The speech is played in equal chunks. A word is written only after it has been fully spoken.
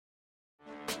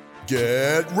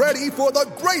Get ready for the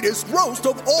greatest roast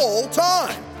of all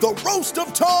time, the Roast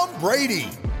of Tom Brady,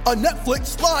 a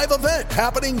Netflix live event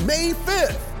happening May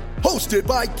 5th. Hosted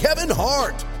by Kevin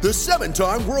Hart, the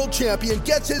 7-time world champion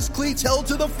gets his cleats held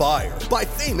to the fire by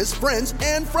famous friends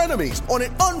and frenemies on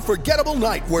an unforgettable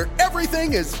night where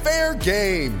everything is fair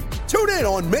game. Tune in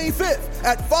on May 5th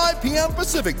at 5 p.m.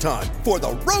 Pacific time for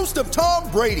the Roast of Tom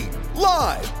Brady,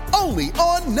 live only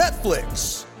on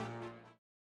Netflix.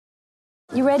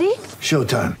 You ready?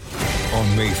 Showtime.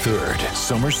 On May 3rd,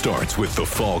 summer starts with The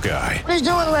Fall Guy. Let's do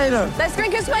it later. Let's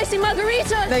drink a spicy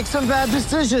margarita. Make some bad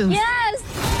decisions. Yes!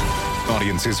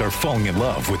 Audiences are falling in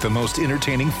love with the most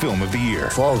entertaining film of the year.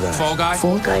 Fall Guy. Fall Guy?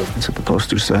 Fall Guy. That's what the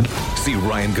poster said. See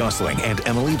Ryan Gosling and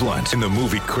Emily Blunt in the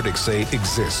movie critics say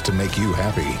exists to make you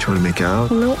happy. Trying to make it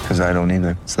out? Nope. Because I don't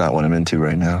either. It's not what I'm into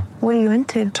right now. What are you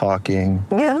into? Talking.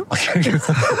 Yeah.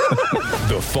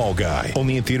 The Fall Guy.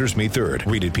 Only in theaters May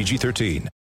 3rd. Rated PG-13.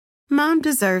 Mom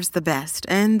deserves the best,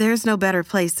 and there's no better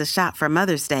place to shop for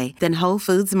Mother's Day than Whole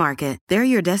Foods Market. They're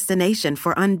your destination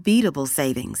for unbeatable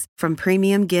savings, from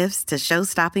premium gifts to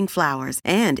show-stopping flowers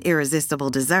and irresistible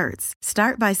desserts.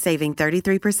 Start by saving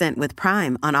 33% with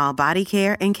Prime on all body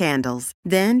care and candles.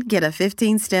 Then get a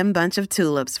 15-stem bunch of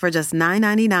tulips for just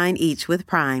 $9.99 each with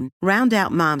Prime. Round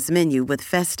out Mom's menu with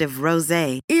festive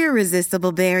rosé,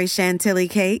 irresistible berry chantilly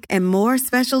cake, and more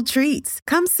special treats.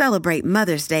 Come celebrate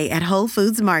Mother's Day at Whole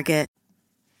Foods Market.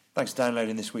 Thanks for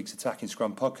downloading this week's Attacking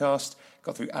Scrum podcast.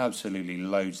 Got through absolutely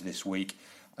loads this week.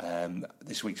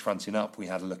 This week's Fronting Up, we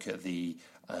had a look at the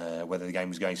whether the game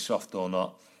was going soft or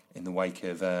not in the wake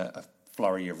of a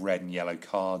flurry of red and yellow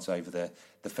cards over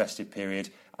the festive period,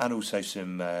 and also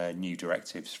some new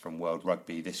directives from World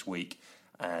Rugby this week.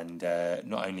 And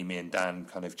not only me and Dan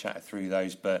kind of chatted through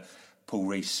those, but Paul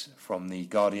Rees from The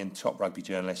Guardian, top rugby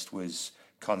journalist, was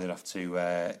kind enough to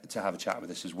have a chat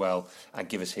with us as well and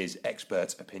give us his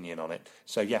expert opinion on it.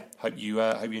 So yeah, hope you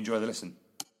enjoy the listen.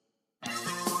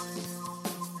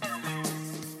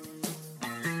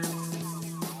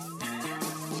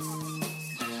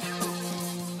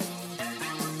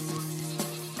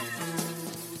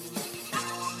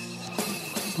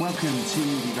 Welcome to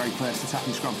the very first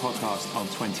Attacking Scrum podcast of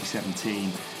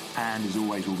 2017, and as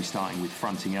always we'll be starting with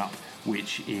Fronting Up,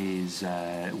 which is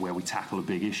where we tackle a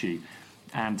big issue.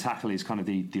 And tackle is kind of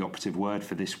the operative word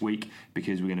for this week,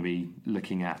 because we're going to be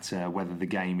looking at whether the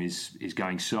game is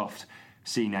going soft.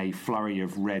 Seen a flurry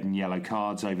of red and yellow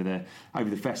cards over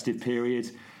the festive period.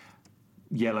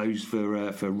 Yellows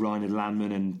for Reinhard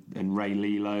Landman and Ray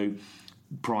Lilo.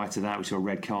 Prior to that, we saw a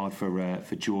red card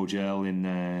for George Earl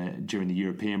during the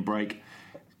European break.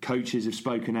 Coaches have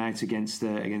spoken out against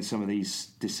some of these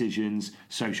decisions.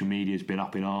 Social media has been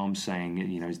up in arms, saying,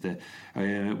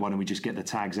 why don't we just get the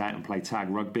tags out and play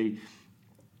tag rugby?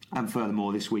 And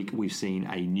furthermore, this week we've seen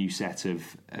a new set of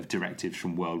directives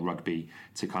from World Rugby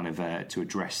to kind of to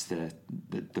address the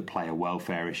player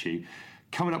welfare issue.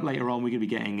 Coming up later on, we're going to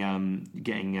be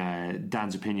getting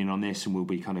Dan's opinion on this, and we'll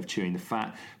be kind of chewing the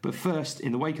fat. But first,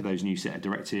 in the wake of those new set of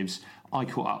directives, I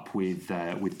caught up with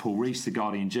Paul Rees, the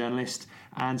Guardian journalist,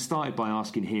 and started by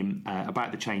asking him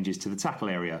about the changes to the tackle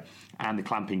area and the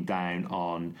clamping down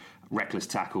on reckless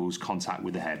tackles, contact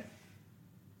with the head.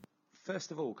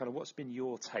 First of all, kind of what's been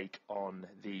your take on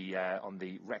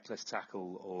the reckless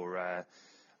tackle or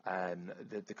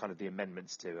the kind of the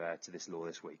amendments to this law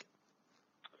this week?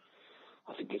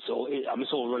 I think it's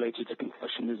all related to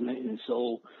concussion, isn't it? It's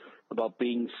all about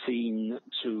being seen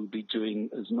to be doing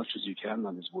as much as you can,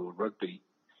 and as World Rugby,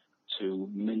 to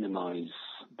minimise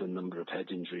the number of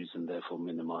head injuries and therefore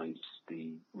minimise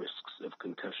the risks of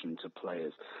concussion to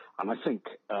players. And I think,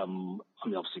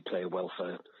 obviously player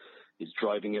welfare is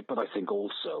driving it, but I think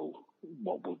also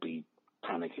what will be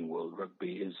panicking World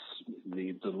Rugby is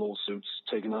the lawsuits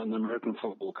taken out in American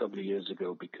football a couple of years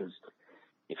ago, because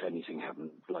if anything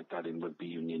happened like that in rugby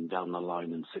union down the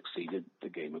line and succeeded, the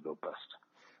game would go bust.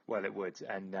 Well, it would.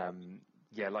 And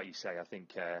like you say, I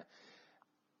think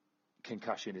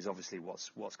concussion is obviously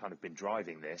what's kind of been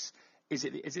driving this. Is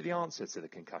it the answer to the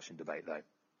concussion debate, though?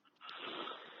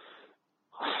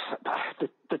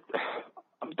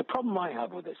 The problem I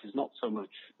have with this is not so much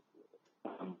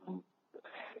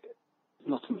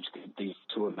these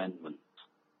two amendments.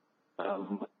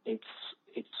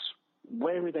 It's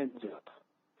where it ends up.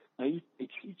 Now, you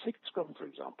take Scrum, for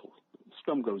example.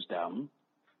 Scrum goes down.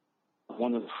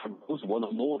 One of the front rows, one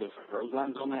or more of the front rows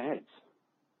lands on their heads.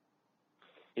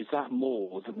 Is that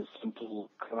more than a simple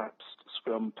collapsed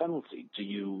Scrum penalty? Do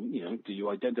you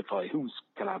identify who's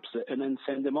collapsed it and then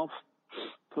send them off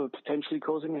for potentially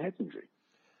causing a head injury?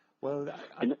 Well,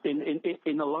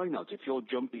 in a line-out, if you're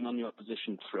jumping on your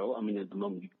opposition throw, I mean, at the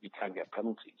moment you can get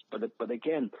penalties. But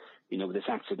again, with this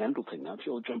accidental thing, now if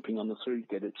you're jumping on the throw, you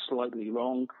get it slightly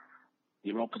wrong,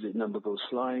 your opposite number goes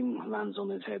flying, lands on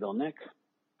his head or neck,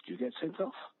 you get sent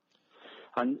off.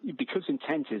 And because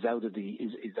intent is out of the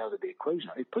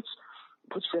equation, it puts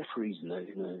referees in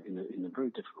a very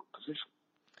difficult position.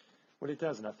 Well, it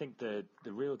does, and I think the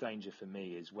real danger for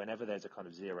me is whenever there's a kind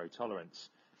of zero tolerance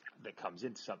that comes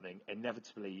into something,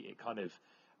 inevitably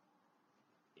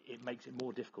it makes it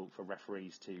more difficult for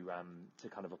referees to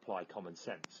kind of apply common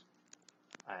sense.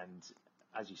 And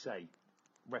as you say,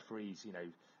 referees,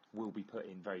 will be put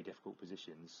in very difficult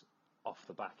positions off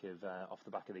the back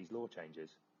of these law changes.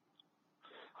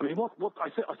 I mean, what I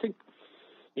think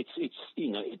it's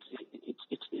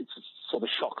sort of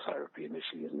shock therapy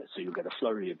initially, isn't it? So you'll get a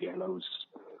flurry of yellows,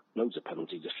 loads of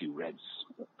penalties, a few reds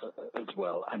as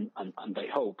well, and they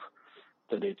hope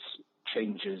that it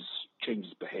changes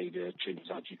behaviour, changes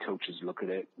how coaches look at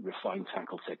it, refine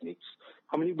tackle techniques.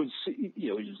 I mean, it was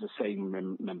the same.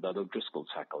 Remember the O'Driscoll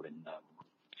tackle in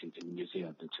New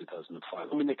Zealand in 2005.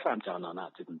 I mean, they clamped down on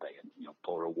that, didn't they? And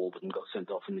poor Warburton got sent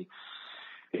off in the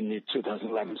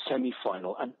 2011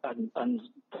 semi-final, and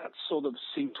that sort of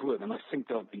seemed to work. And I think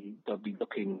they'll be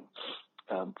looking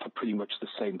for pretty much the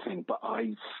same thing. But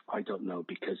I don't know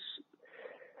because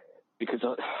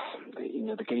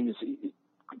the game is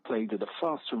played at a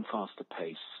faster and faster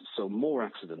pace, so more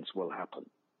accidents will happen.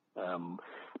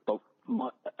 But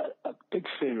a big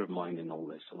fear of mine in all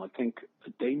this, and I think a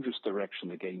dangerous direction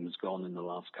the game has gone in the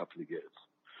last couple of years,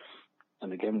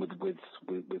 and again with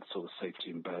sort of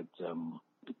safety and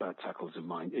bad tackles in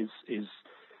mind, is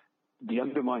the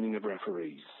undermining of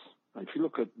referees. And if you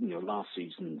look at last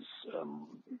season's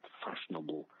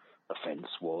fashionable offence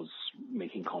was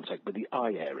making contact with the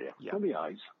eye area, not the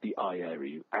eyes, the eye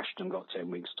area. Ashton got 10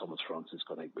 weeks, Thomas Francis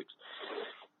got 8 weeks.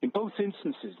 In both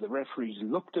instances, the referees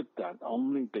looked at that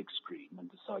on the big screen and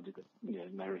decided that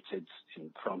it merited,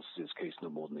 in Francis's case, no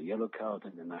more than a yellow card,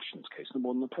 and in Ashton's case, no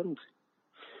more than a penalty.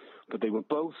 But they were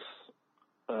both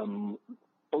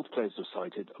players were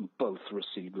cited and both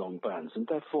received long bans, and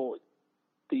therefore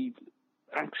the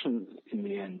action in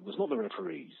the end was not the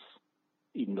referees,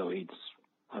 even though he'd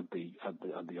had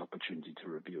the opportunity to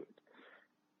review it,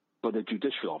 but a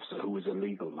judicial officer who was a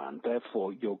legal man.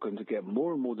 Therefore, you're going to get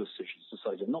more and more decisions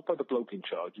decided not by the bloke in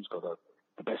charge who's got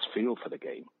the best feel for the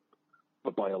game,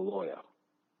 but by a lawyer.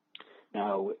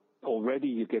 Now, already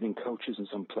you're getting coaches and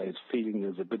some players feeling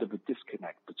there's a bit of a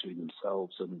disconnect between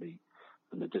themselves and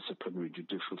the disciplinary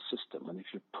judicial system. And if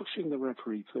you're pushing the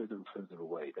referee further and further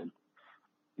away, then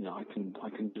I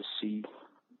can just see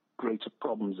greater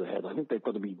problems ahead. I think they've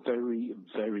got to be very,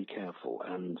 very careful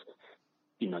and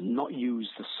not use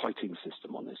the citing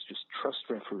system on this. Just trust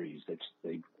referees.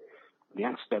 The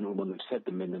accidental one, they've said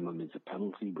the minimum is a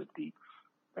penalty. With the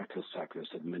reckless tackler,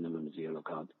 said minimum is a yellow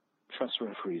card. Trust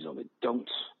referees on it. Don't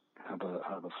have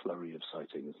a flurry of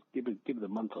sightings. Give it a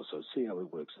month or so, see how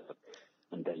it works out,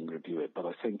 and then review it. But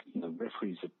I think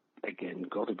referees have again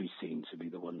got to be seen to be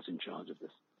the ones in charge of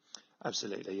this.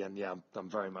 Absolutely, and I'm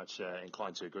very much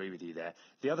inclined to agree with you there.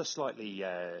 The other slightly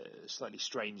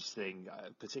strange thing,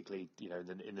 particularly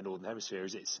in the Northern Hemisphere,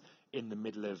 is it's in the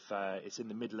middle of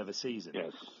a season,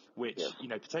 yes. Which yes.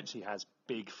 Potentially has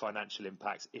big financial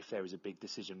impacts if there is a big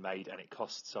decision made and it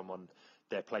costs someone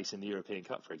their place in the European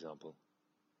Cup, for example.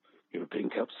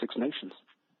 European Cup, Six Nations.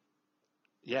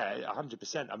 Yeah,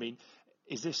 100%. I mean,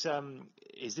 is this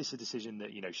a decision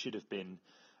that should have been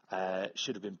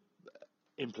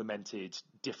implemented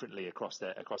differently across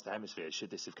the hemisphere? Should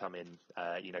this have come in,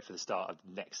 for the start of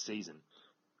next season?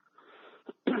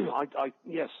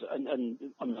 Yes, and I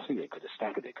mean, I think they could have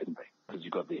staggered it, couldn't they? Because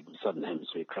you've got the Southern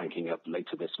Hemisphere cranking up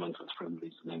later this month with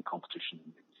friendlies and then competition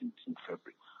in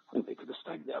February. I think they could have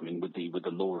staggered it. I mean, with the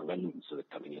law amendments that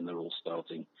are coming in, they're all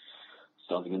starting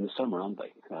in the summer, aren't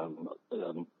they?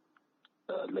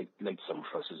 Late summer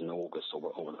for us is in August or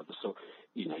whatever. So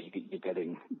you're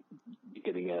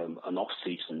getting an off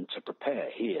season to prepare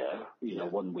here.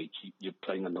 1 week you're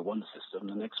playing under one system,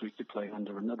 the next week you're playing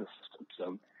under another system.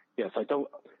 So yes, I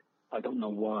don't know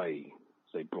why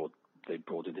they brought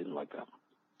it in like that.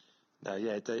 No,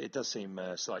 yeah, it does seem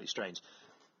slightly strange.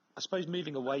 I suppose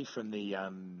moving away from the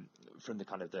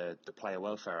kind of the player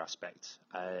welfare aspect.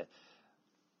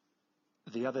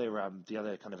 The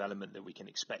other kind of element that we can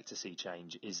expect to see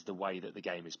change is the way that the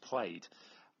game is played.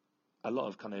 A lot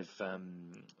of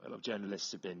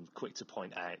journalists have been quick to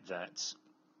point out that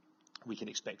we can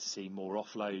expect to see more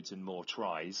offloads and more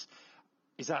tries.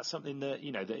 Is that something that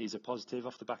that is a positive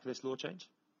off the back of this law change?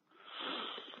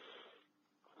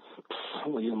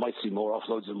 well, you might see more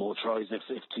offloads and more tries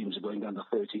if teams are going down to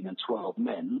 13 and 12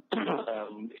 men.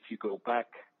 If you go back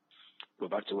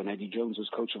to when Eddie Jones was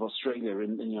coach of Australia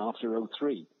after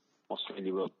 2003.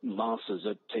 Australia were masters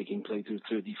at taking play through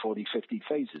 30, 40, 50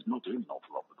 phases, not doing an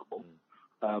awful lot with the ball.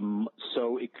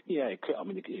 So it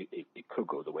could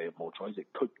go the way of more tries.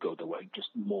 It could go the way just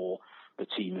more the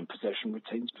team in possession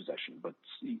retains possession. But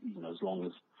as long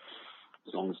as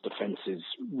defence is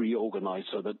reorganised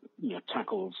so that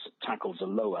tackles are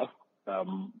lower,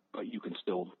 but you can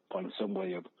still find some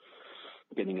way of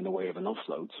getting in the way of an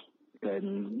offload,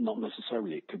 then not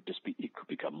necessarily. It could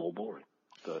become more boring.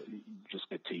 You just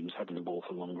get teams having the ball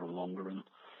for longer and longer,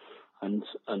 and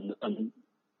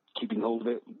keeping hold of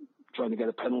it, trying to get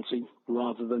a penalty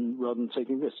rather than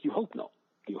taking risks. You hope not.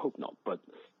 But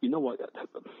you know what?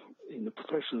 In the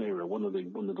professional era, one of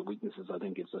the weaknesses I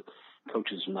think is that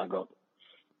coaches have now got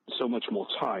so much more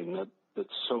time that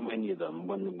so many of them,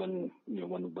 when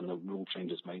the rule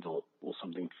change is made or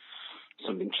something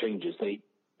changes, they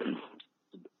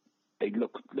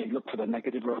look for the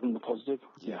negative rather than the positive.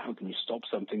 Yeah, how can you stop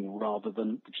something rather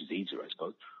than, which is easier, I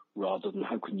suppose, rather than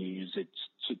how can you use it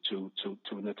to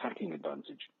an attacking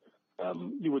advantage?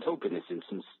 You would hope in this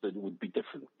instance that it would be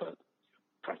different, but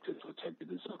practice would tell you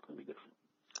it's not going to be different.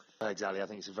 Exactly. I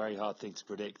think it's a very hard thing to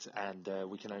predict, and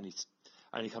we can only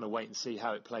kind of wait and see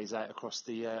how it plays out across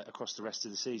the rest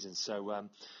of the season. So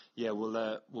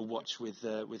we'll watch with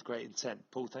great intent.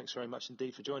 Paul, thanks very much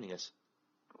indeed for joining us.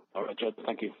 All right, Jed.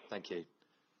 Thank you. Thank you.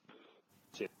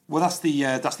 Cheers. Well, that's the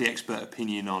expert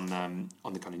opinion on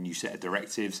the kind of new set of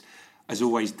directives. As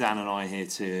always, Dan and I are here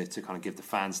to kind of give the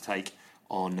fans' take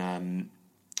on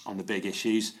the big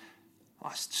issues.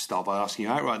 I'll start by asking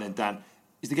you outright then, Dan,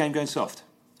 is the game going soft?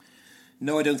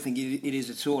 No, I don't think it is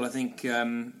at all. I think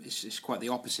it's quite the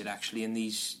opposite, actually. And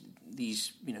these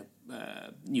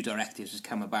new directives has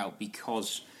come about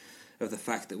because of the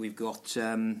fact that we've got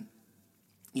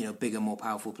bigger, more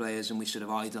powerful players, and we sort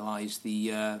of idolise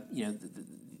these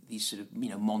sort of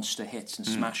monster hits and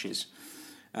smashes.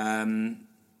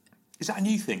 Is that a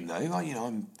new thing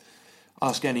though?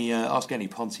 Ask any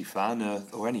Ponty fan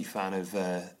or any fan of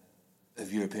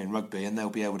European rugby, and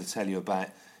they'll be able to tell you about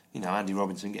Andy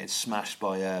Robinson getting smashed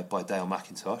by Dale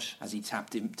McIntosh as he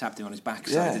tapped him on his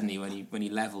backside, didn't he? When he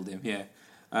levelled him, yeah.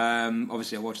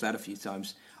 Obviously, I watched that a few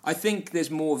times. I think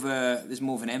there's more of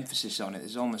an emphasis on it.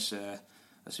 There's almost an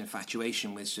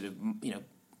infatuation with sort of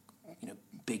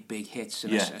big hits,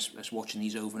 and us watching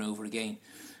these over and over again.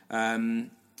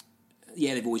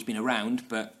 They've always been around,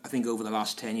 but I think over the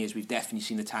last 10 years we've definitely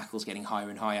seen the tackles getting higher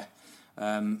and higher,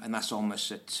 and that's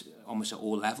almost at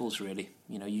all levels, really.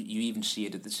 You even see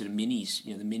it at the sort of minis.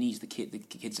 The minis the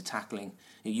kids are tackling.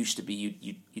 It used to be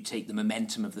you take the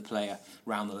momentum of the player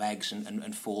round the legs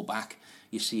and fall back.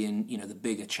 You're seeing the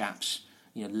bigger chaps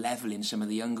leveling some of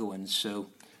the younger ones. So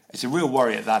it's a real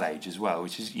worry at that age as well,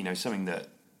 which is something that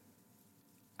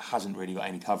hasn't really got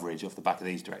any coverage off the back of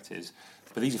these directives.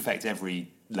 But these affect every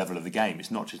level of the game.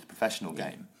 It's not just a professional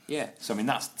game. Yeah. So I mean,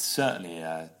 that's certainly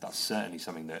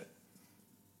something that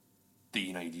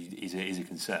is a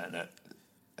concern at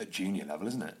junior level,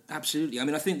 isn't it? Absolutely. I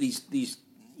mean, I think these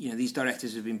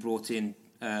directives have been brought in,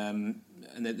 and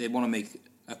they want to make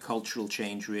a cultural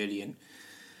change, really. And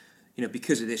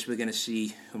because of this, we're going to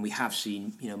see, and we have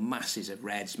seen, masses of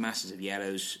reds, masses of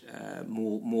yellows,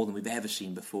 more than we've ever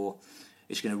seen before.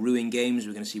 It's going to ruin games.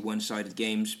 We're going to see one-sided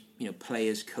games.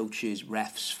 Players, coaches,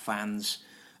 refs, fans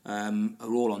are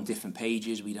all on different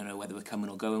pages. We don't know whether we're coming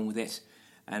or going with it.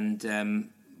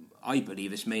 And I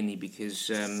believe it's mainly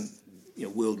because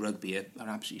World Rugby are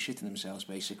absolutely shitting themselves,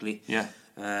 basically. Yeah.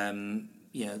 The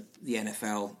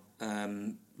NFL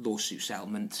lawsuit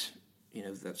settlement.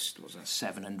 That's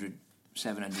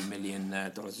 $700 million.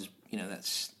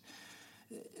 That's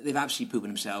they've absolutely pooped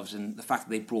themselves, and the fact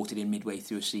that they brought it in midway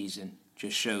through a season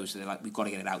just shows that they're like, we've got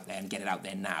to get it out there and get it out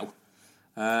there now,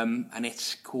 and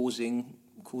it's causing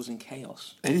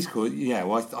chaos. It is cool, yeah.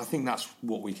 Well, I think that's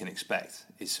what we can expect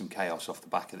is some chaos off the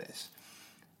back of this.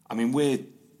 I mean,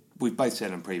 we've both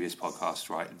said on previous podcasts,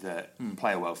 right, that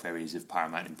player welfare is of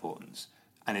paramount importance,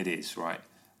 and it is, right.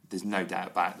 There's no doubt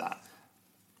about that.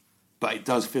 But it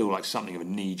does feel like something of a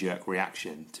knee-jerk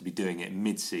reaction to be doing it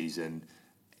mid-season.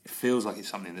 It feels like it's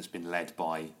something that's been led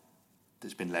by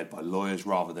lawyers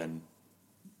rather than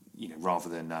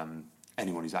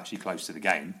anyone who's actually close to the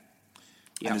game.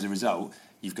 Yeah. And as a result,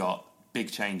 you've got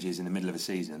big changes in the middle of a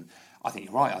season. I think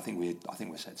you're right. I think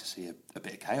we're set to see a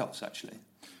bit of chaos. Actually,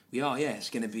 we are. Yeah, it's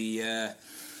going to be.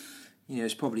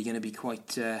 It's probably going to be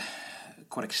quite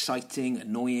exciting,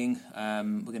 annoying.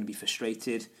 We're going to be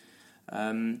frustrated.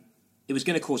 It was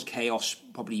going to cause chaos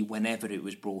probably whenever it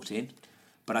was brought in.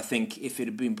 But I think if it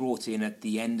had been brought in at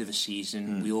the end of a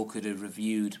season, we all could have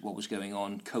reviewed what was going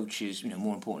on. Coaches,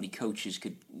 more importantly, coaches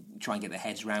could try and get their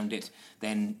heads around it.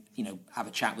 Then, have a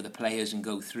chat with the players and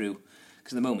go through.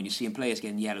 Because at the moment, you're seeing players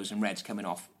getting yellows and reds coming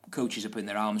off. Coaches are putting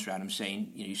their arms around them,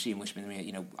 saying, you see them whispering in their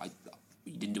ear,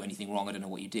 you didn't do anything wrong. I don't know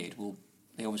what you did. Well,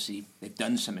 they've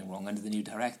done something wrong under the new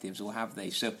directives, or have they?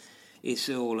 So it's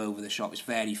all over the shop. It's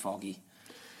very foggy.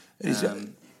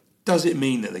 Does it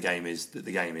mean that the game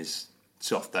is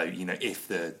soft though?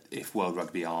 If World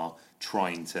Rugby are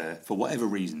trying to, for whatever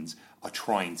reasons, are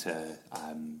trying to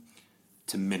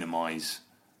minimise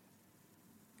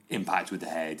impact with the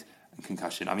head and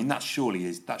concussion. I mean, that surely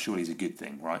is a good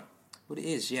thing, right? Well, it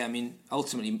is. Yeah. I mean,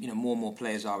 ultimately, more and more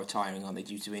players are retiring, aren't they,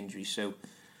 due to injury? So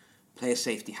player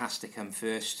safety has to come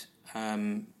first.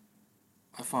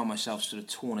 I find myself sort of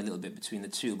torn a little bit between the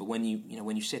two. But when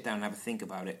you sit down and have a think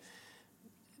about it,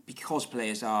 because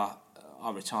players are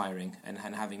retiring and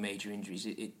having major injuries,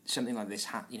 something like this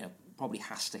probably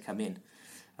has to come in,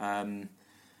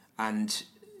 and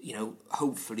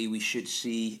hopefully we should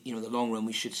see in the long run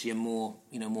we should see a more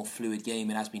fluid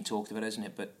game. It has been talked about, hasn't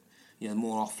it? But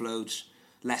more offloads,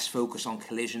 less focus on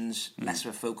collisions, less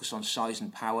of a focus on size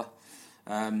and power.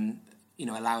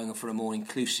 Allowing for a more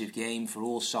inclusive game for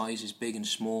all sizes, big and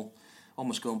small,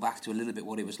 almost going back to a little bit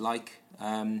what it was like.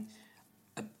 And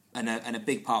a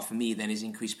big part for me then is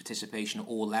increased participation at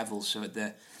all levels. So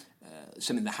at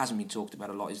something that hasn't been talked about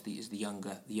a lot is the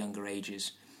younger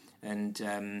ages, and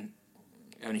I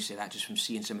only say that just from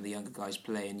seeing some of the younger guys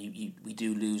play. And we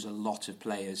do lose a lot of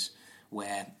players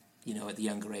where at the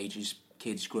younger ages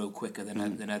kids grow quicker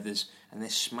than others, and they're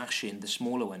smashing the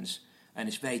smaller ones, and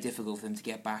it's very difficult for them to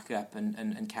get back up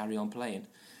and carry on playing.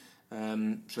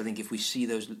 So I think if we see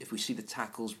the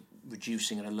tackles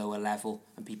reducing at a lower level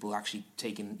and people actually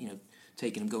taking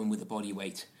and going with the body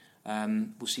weight,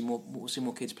 we'll see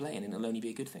more kids playing, and it'll only be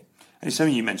a good thing. And it's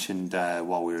something you mentioned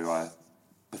while we were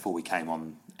before we came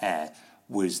on air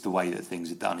was the way that things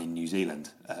are done in New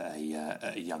Zealand at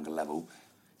a younger level.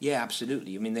 Yeah,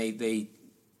 absolutely. I mean, they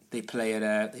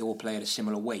all play at a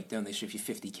similar weight, don't they? So if you're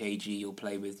 50 kg, you'll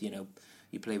play with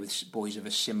boys of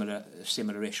a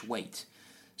similar-ish weight,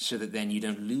 so that then you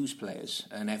don't lose players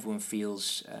and everyone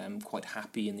feels quite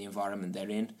happy in the environment they're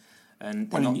in.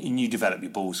 And you develop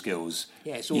your ball skills.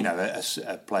 Yeah, it's all,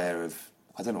 a player of,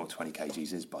 I don't know what 20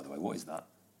 kgs is, by the way. What is that?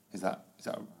 Is that?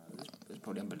 It's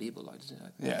probably unbelievable, isn't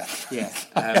it? Yeah, yeah.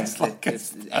 That's like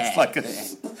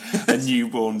a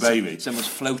newborn baby. Someone's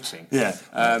floating. Yeah.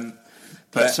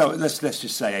 But so let's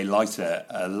just say a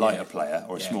lighter player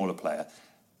or a smaller player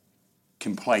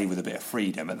can play with a bit of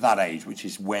freedom at that age, which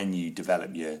is when you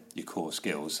develop your core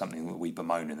skills, something that we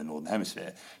bemoan in the Northern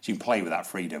Hemisphere. So you can play with that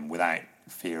freedom without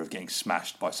fear of getting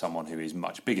smashed by someone who is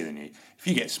much bigger than you. If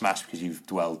you get smashed because you've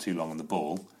dwelled too long on the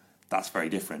ball, that's very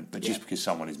different. But just because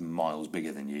someone is miles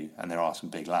bigger than you, and there are some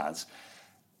big lads,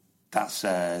 that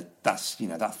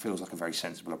feels like a very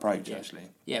sensible approach, actually.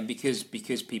 Yeah, and because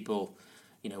people,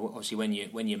 obviously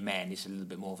when you're men, it's a little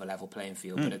bit more of a level playing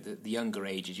field. But at the younger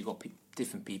ages, you've got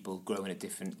different people growing at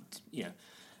different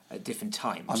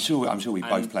times. I'm sure we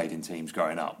both played in teams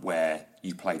growing up where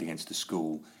you played against a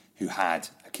school who had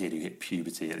a kid who hit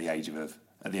puberty at the age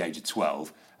of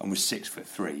 12 and was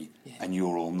 6'3", and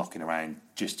you're all knocking around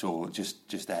just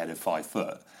ahead of 5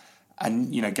 foot.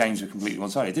 And games were completely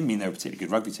one-sided. It didn't mean they were a particularly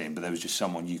good rugby team, but there was just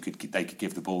someone they could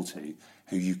give the ball to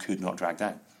who you could not drag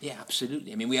down. Yeah,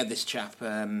 absolutely. I mean, we had this chap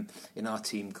in our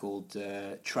team called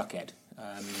Truckhead.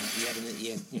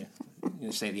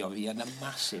 He had a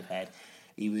massive head.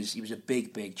 He was a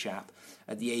big chap.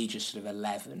 At the age of sort of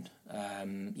 11,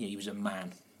 he was a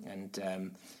man. And I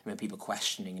mean, people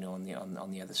questioning, on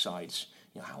the other sides,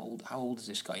 how old is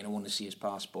this guy? I want to see his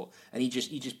passport. And he'd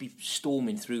just be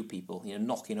storming through people,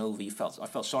 knocking over. I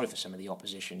felt sorry for some of the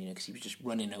opposition, because he was just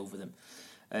running over them.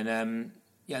 And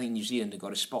I think New Zealand have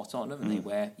got a spot on, haven't they?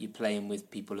 Where you're playing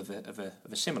with people of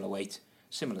a similar weight,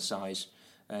 similar size,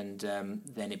 and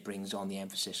then it brings on the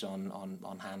emphasis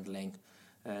on handling,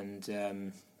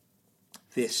 and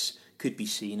this could be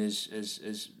seen as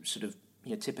sort of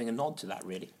tipping a nod to that,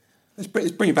 really. Let's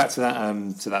bring it back to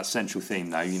that central theme,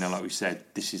 though. Like we said,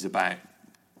 this is about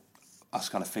us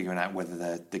kind of figuring out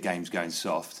whether the game's going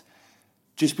soft.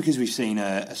 Just because we've seen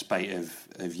a spate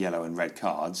of yellow and red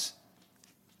cards,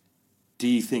 do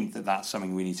you think that that's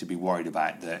something we need to be worried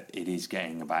about, that it is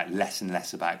getting about less and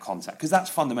less about contact? Because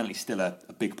that's fundamentally still a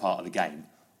big part of the game,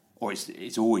 or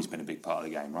it's always been a big part of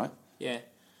the game, right? Yeah.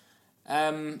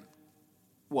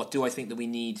 What do I think that we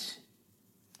need?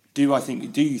 Do you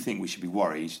think we should be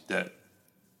worried that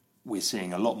we're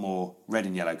seeing a lot more red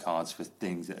and yellow cards for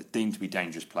things that are deemed to be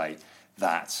dangerous play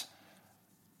that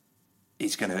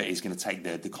it's going to take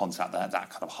the contact, that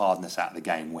kind of hardness out of the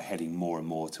game. We're heading more and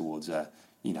more towards a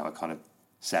kind of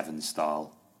sevens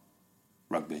style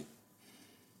rugby.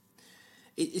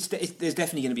 There's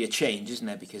definitely going to be a change, isn't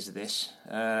there, because of this?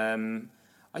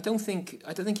 I don't think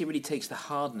it really takes the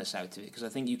hardness out of it, because I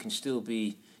think you can still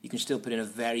put in a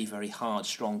very, very hard,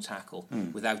 strong tackle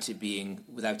without it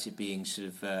being sort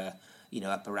of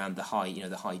up around the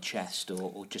high chest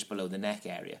or just below the neck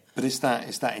area. But it's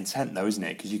that intent though, isn't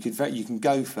it? Because you can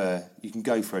go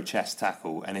for a chest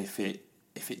tackle, and if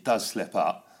it does slip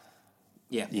up,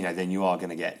 then you are going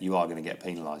to get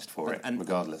penalised for it,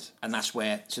 regardless. And that's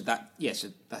where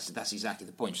that's exactly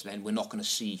the point. So then we're not going to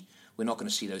see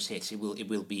those hits.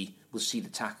 We'll see the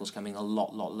tackles coming a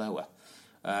lot lower,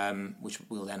 which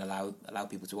will then allow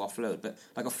people to offload. But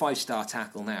like a 5-star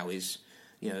tackle now is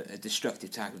a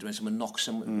destructive tackle when someone knocks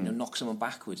someone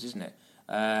backwards, isn't it?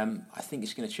 I think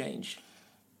it's going to change.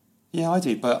 Yeah, I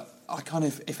do, but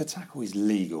if a tackle is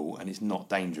legal and it's not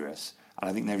dangerous, and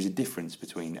I think there is a difference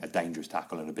between a dangerous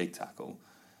tackle and a big tackle.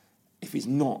 If it's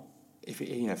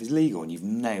legal and you've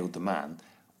nailed the man,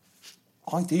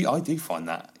 I do find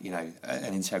that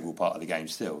an integral part of the game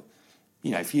still.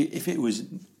 If it was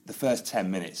the first 10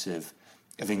 minutes of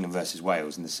England versus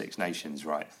Wales in the Six Nations,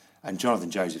 right, and Jonathan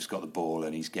Joseph's got the ball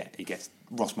and he gets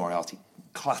Ross Moriarty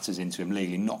clatters into him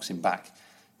legally, knocks him back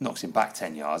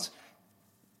 10 yards.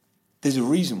 There's a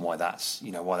reason why that's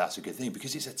a good thing,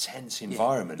 because it's a tense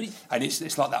environment, and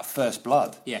it's like that first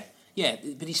blood. Yeah,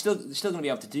 but he's still going to be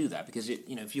able to do that, because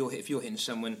if you're hitting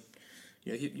someone,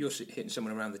 you're hitting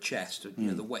someone around the chest or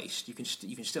the waist, you can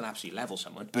still absolutely level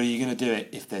someone. But are you going to do it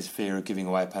if there's fear of giving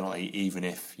away a penalty, even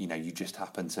if you just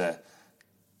happen to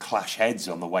clash heads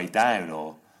on the way down?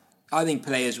 Or I think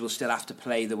players will still have to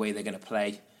play the way they're going to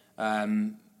play, but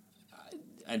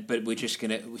we're just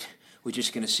going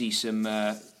to see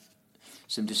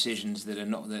some decisions that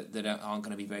aren't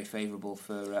going to be very favourable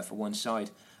for one side.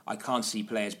 I can't see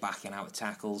players backing out of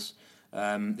tackles.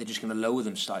 They're just going to lower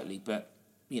them slightly, but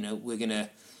we're going to.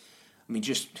 I mean,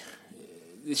 just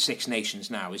the Six Nations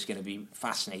now is going to be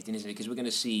fascinating, isn't it? Because we're going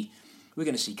to see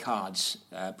cards,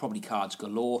 probably cards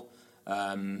galore.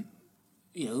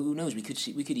 Who knows? We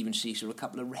could even see sort of a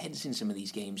couple of reds in some of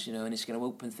these games, and it's going to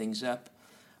open things up.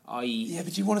 But do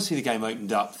you want to see the game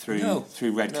opened up through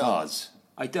red cards?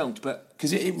 I don't, but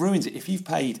because it ruins it. If you've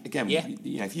paid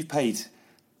if you've paid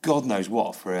God knows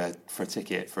what for a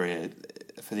ticket for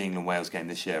the England Wales game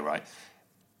this year, right,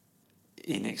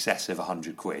 in excess of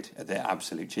 £100 at their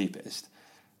absolute cheapest,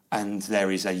 and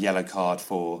there is a yellow card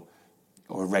or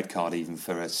a red card even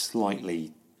for a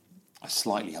slightly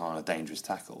higher dangerous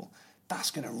tackle,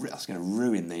 that's going to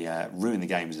ruin the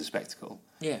game as a spectacle.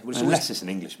 Yeah, unless it's an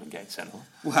Englishman getting sent off.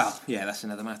 Well, yeah, that's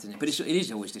another matter, isn't it? But it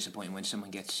is always disappointing when someone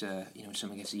gets a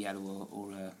yellow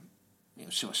or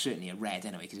certainly a red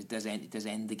anyway, because it does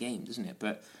end the game, doesn't it?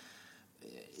 But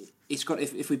it's got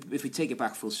if we take it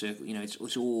back full circle,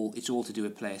 it's all to do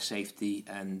with player safety,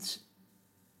 and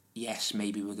yes,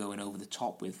 maybe we're going over the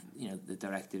top with the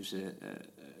directives.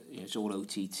 It's all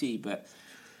OTT, but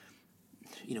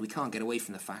we can't get away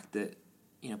from the fact that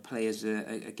players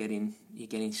are getting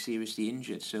seriously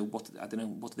injured. So what do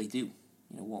they do?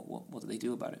 What do they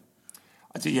do about it?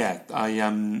 It's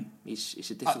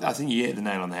a difficult. I think you hit the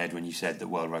nail on the head when you said that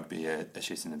World Rugby are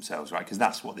shitting themselves, right? Because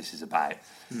that's what this is about.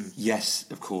 Yes,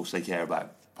 of course they care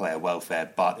about player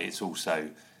welfare, but it's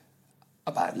also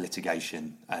about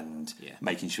litigation and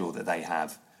making sure that they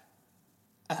have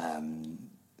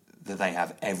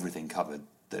everything covered.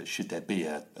 That should there be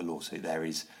a lawsuit, there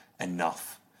is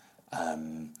enough.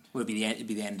 It'd be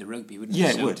the end of rugby, wouldn't it?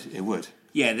 Yeah, it would.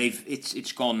 Yeah,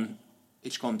 it's gone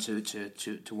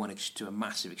to a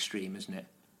massive extreme, isn't it?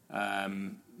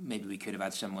 Maybe we could have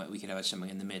had somewhere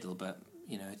in the middle, but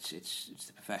it's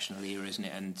the professional era, isn't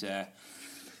it? And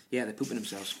they're pooping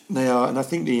themselves. They are, and I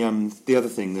think the other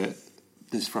thing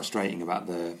that's frustrating about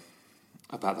the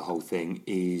whole thing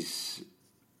is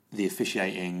the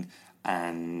officiating,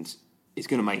 and it's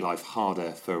going to make life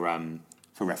harder for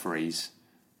referees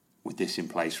with this in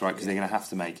place, right? Because they're going to have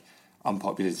to make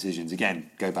unpopular decisions.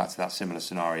 Again, go back to that similar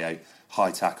scenario: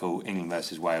 high tackle, England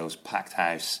versus Wales, packed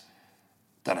house.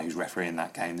 Don't know who's refereeing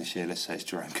that game this year. Let's say it's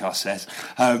Jerome Garces.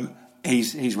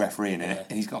 He's refereeing it,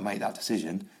 and he's got to make that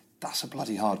decision. That's a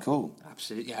bloody hard call.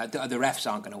 Absolutely. Yeah, the refs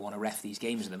aren't going to want to ref these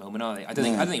games at the moment, are they? I don't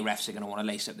think refs are going to want to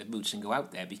lace up their boots and go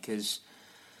out there, because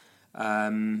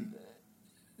they're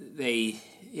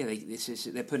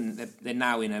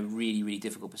now in a really, really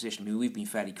difficult position. I mean, we've been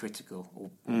fairly critical,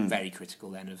 or very critical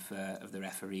then, of the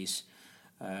referees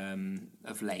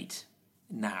of late.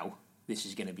 Now this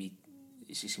is going to be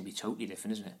totally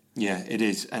different, isn't it? Yeah, it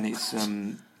is,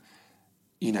 and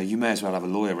you may as well have a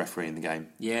lawyer refereeing the game.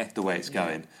 Yeah, the way it's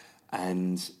going,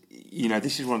 and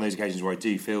this is one of those occasions where I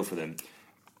do feel for them,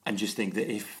 and just think that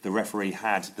if the referee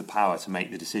had the power to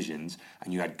make the decisions,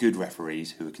 and you had good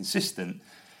referees who are consistent,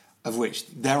 of which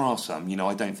there are some.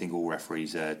 I don't think all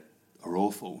referees are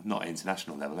awful, not at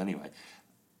international level anyway.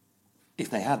 If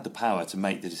they had the power to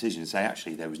make the decision and say,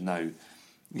 actually, there was no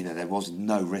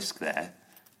risk there,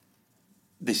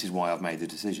 this is why I've made the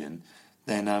decision,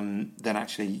 then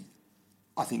actually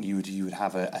I think you would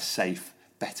have a safe,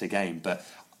 better game. But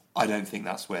I don't think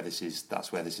that's where this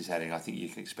is heading. I think you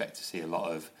can expect to see a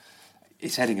lot of...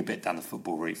 It's heading a bit down the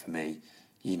football route for me.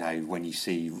 When you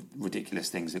see ridiculous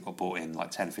things that got brought in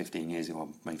like 10, 15 years ago, or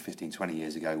maybe 15, 20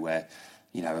 years ago, where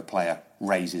a player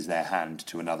raises their hand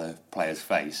to another player's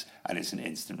face and it's an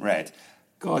instant red.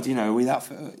 God,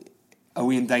 are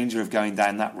we in danger of going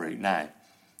down that route now?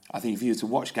 I think if you were to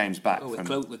watch games back,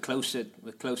 we're closer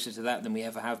to that than we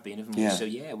ever have been, haven't we? Yeah. So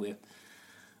we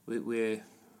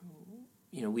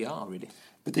are really.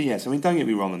 But yes, don't get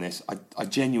me wrong on this. I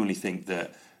genuinely think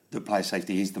that player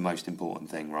safety is the most important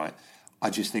thing, right? I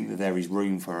just think that there is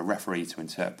room for a referee to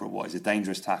interpret what is a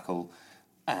dangerous tackle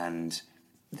and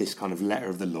this kind of letter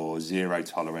of the law, zero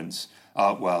tolerance.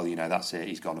 That's it.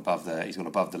 He's gone above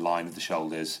the line of the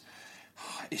shoulders.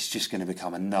 It's just going to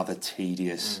become another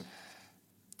tedious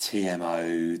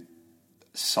TMO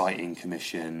citing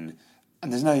commission,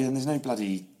 and there's no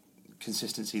bloody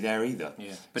consistency there either.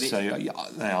 Yeah, but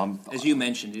as you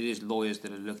mentioned, it is lawyers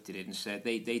that have looked at it and said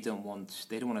they don't want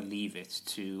to leave it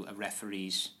to a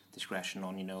referee's discretion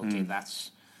on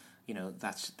that's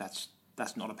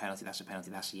not a penalty, that's a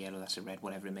penalty, that's a yellow, that's a red,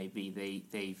 whatever it may be.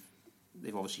 They've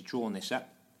obviously drawn this up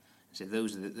and said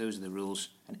those are the rules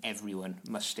and everyone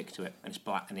must stick to it, and it's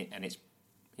black and it's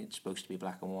supposed to be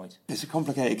black and white. It's a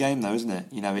complicated game though, isn't it?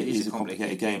 It is a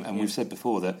complicated game, and we've said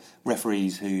before that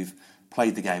referees who've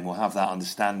played the game will have that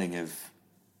understanding of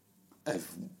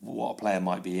what a player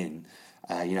might be in,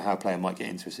 how a player might get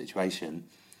into a situation.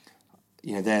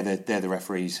 They're the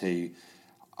referees who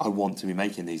I want to be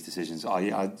making these decisions.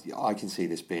 I can see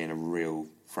this being a real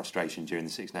frustration during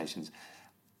the Six Nations.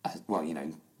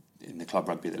 In the club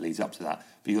rugby that leads up to that.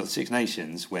 But you've got the Six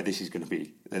Nations where this is going to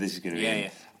be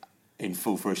in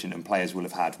full fruition, and players will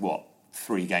have had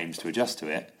 3 games to adjust to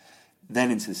it.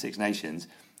 Then into the Six Nations,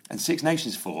 and Six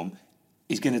Nations form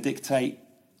is going to dictate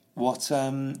what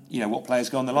players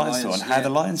go on the Lions tour and how the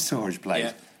Lions tour is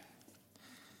played.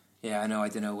 Yeah, I know. I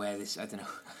don't know where this. I don't know.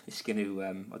 It's going to.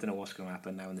 I don't know what's going to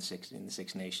happen now in the Six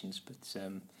Nations, but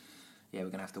we're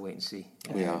going to have to wait and see.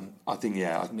 We are. I think.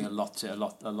 There's going to be a lot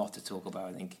to talk about.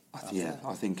 I think. I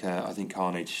think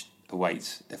carnage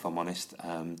awaits. If I'm honest.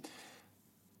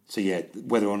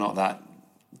 Whether or not that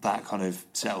kind of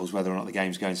settles whether or not the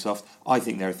game's going soft, I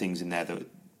think there are things in there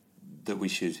that we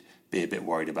should be a bit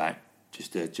worried about.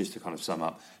 Just to kind of sum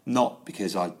up, not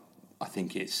because I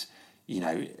think it's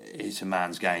a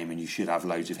man's game and you should have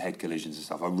loads of head collisions and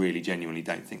stuff. I really genuinely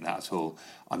don't think that at all.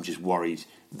 I'm just worried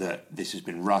that this has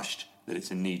been rushed, that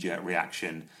it's a knee-jerk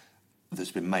reaction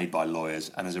that's been made by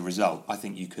lawyers, and as a result, I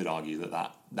think you could argue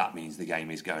that means the game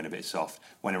is going a bit soft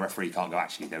when a referee can't go,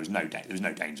 actually, there was no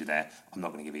danger there, I'm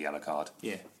not going to give a yellow card.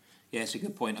 Yeah, it's a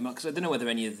good point. Because I don't know whether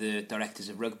any of the directors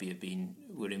of rugby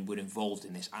were involved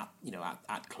in this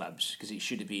at clubs, because it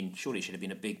should have been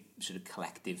a big sort of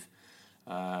collective,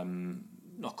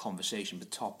 not conversation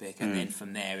but topic, and then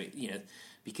from there,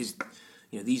 because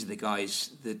these are the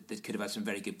guys that could have had some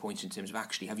very good points in terms of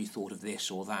actually, have you thought of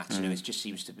this or that? It just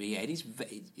seems to be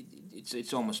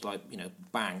it's almost like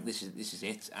bang, this is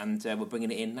it, and we're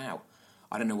bringing it in now.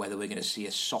 I don't know whether we're going to see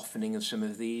a softening of some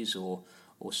of these or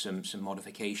some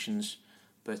modifications,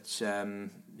 but we'll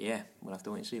have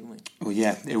to wait and see, won't we?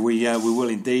 Well, we will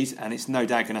indeed, and it's no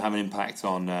doubt going to have an impact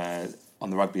on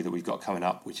the rugby that we've got coming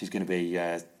up, which is going to be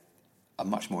a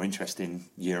much more interesting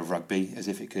year of rugby, as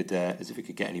if it could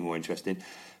get any more interesting.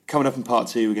 Coming up in part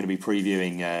 2, we're going to be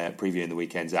previewing the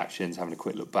weekend's actions, having a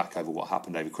quick look back over what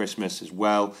happened over Christmas as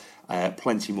well.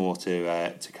 Plenty more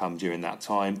to come during that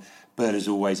time. But as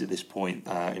always, at this point,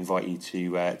 invite you to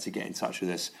get in touch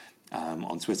with us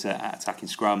on Twitter at Attacking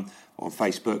Scrum, or on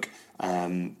Facebook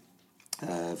via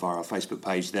our Facebook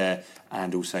page there,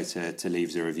 and also to leave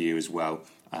us a review as well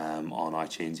on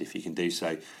iTunes if you can do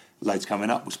so. Loads coming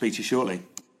up. We'll speak to you shortly.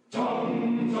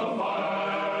 Tongues of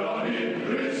fire on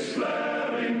English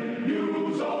swearing,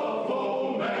 news of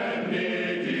home and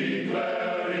near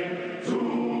declaring,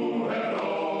 to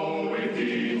heroic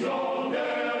deeds of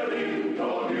daring,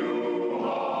 call you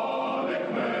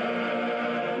Harlech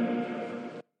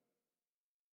men.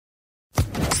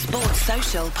 Sports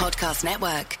Social Podcast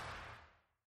Network.